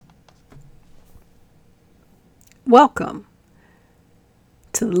Welcome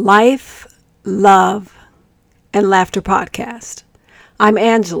to Life, Love, and Laughter Podcast. I'm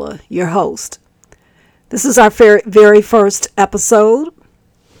Angela, your host. This is our very first episode.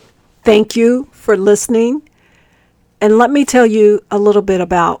 Thank you for listening. And let me tell you a little bit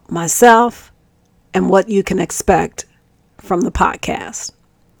about myself and what you can expect from the podcast.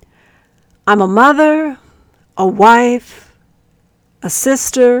 I'm a mother, a wife, a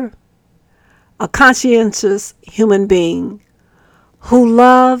sister, a conscientious human being who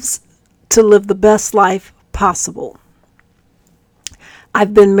loves to live the best life possible.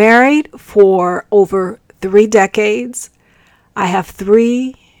 I've been married for over 3 decades. I have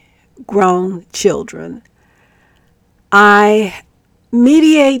 3 grown children. I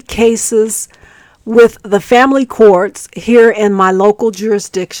mediate cases with the family courts here in my local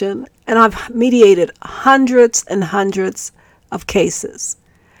jurisdiction, and I've mediated hundreds and hundreds of cases.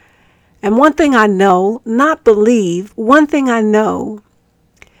 And one thing I know, not believe, one thing I know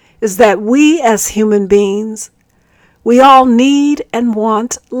is that we as human beings, we all need and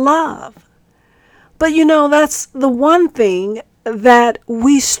want love. But that's the one thing that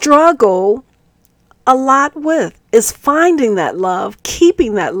we struggle a lot with, is finding that love,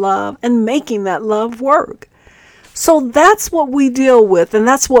 keeping that love, and making that love work. So that's what we deal with, and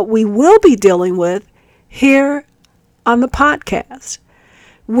that's what we will be dealing with here on the podcast.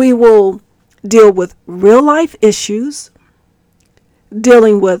 We will deal with real life issues,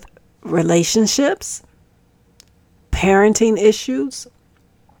 dealing with relationships, parenting issues,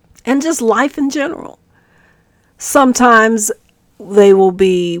 and just life in general. Sometimes we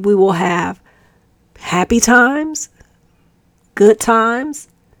will have happy times, good times,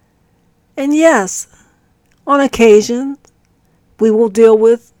 and yes, on occasion, we will deal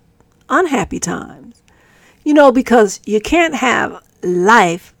with unhappy times. Because you can't have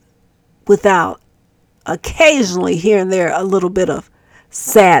life without occasionally here and there a little bit of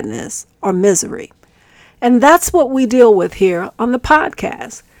sadness or misery. And that's what we deal with here on the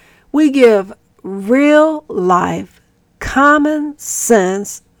podcast. We give real life, common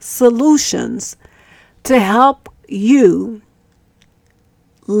sense solutions to help you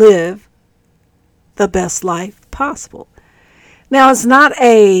live the best life possible. Now, it's not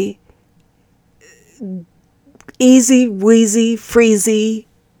a easy, wheezy, freezy,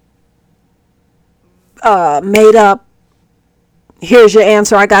 made up, here's your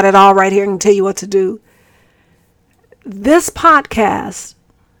answer, I got it all right here and tell you what to do. This podcast,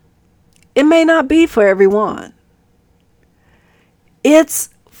 it may not be for everyone.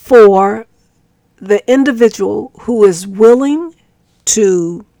 It's for the individual who is willing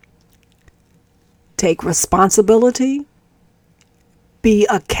to take responsibility, be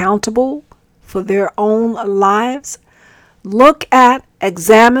accountable for their own lives,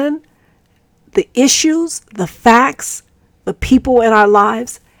 examine the issues, the facts, the people in our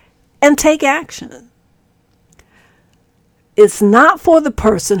lives, and take action. It's not for the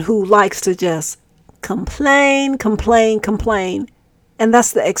person who likes to just complain, and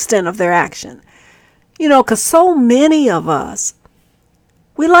that's the extent of their action. Because so many of us,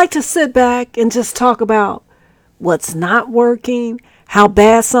 we like to sit back and just talk about what's not working, how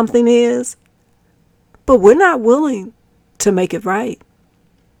bad something is, but we're not willing to make it right.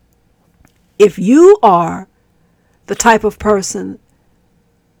 If you are the type of person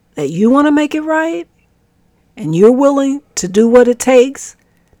that you want to make it right, and you're willing to do what it takes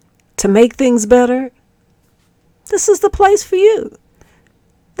to make things better, this is the place for you.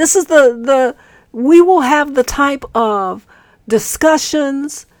 This is we will have the type of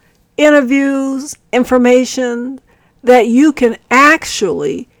discussions, interviews, information that you can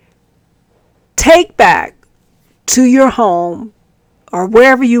actually take back to your home or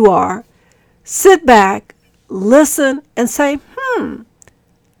wherever you are, sit back, listen, and say,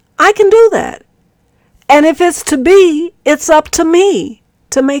 I can do that. And if it's to be, it's up to me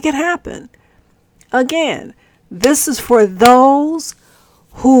to make it happen. Again, this is for those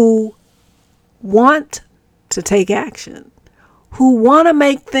who want to take action, who want to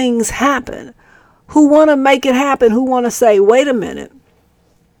make things happen, who want to make it happen, who want to say, wait a minute,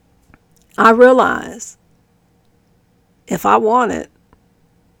 I realize if I want it,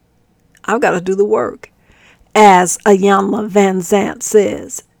 I've got to do the work. As Iyanla Vanzant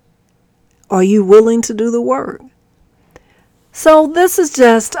says, are you willing to do the work? So this is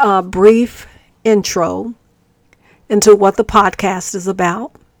just a brief intro into what the podcast is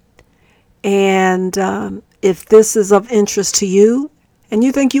about. And if this is of interest to you and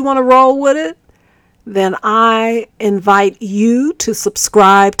you think you want to roll with it, then I invite you to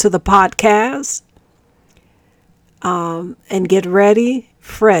subscribe to the podcast and get ready,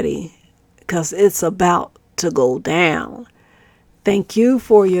 Freddie, because it's about to go down. Thank you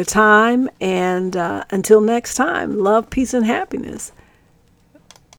for your time, and until next time, love, peace, and happiness.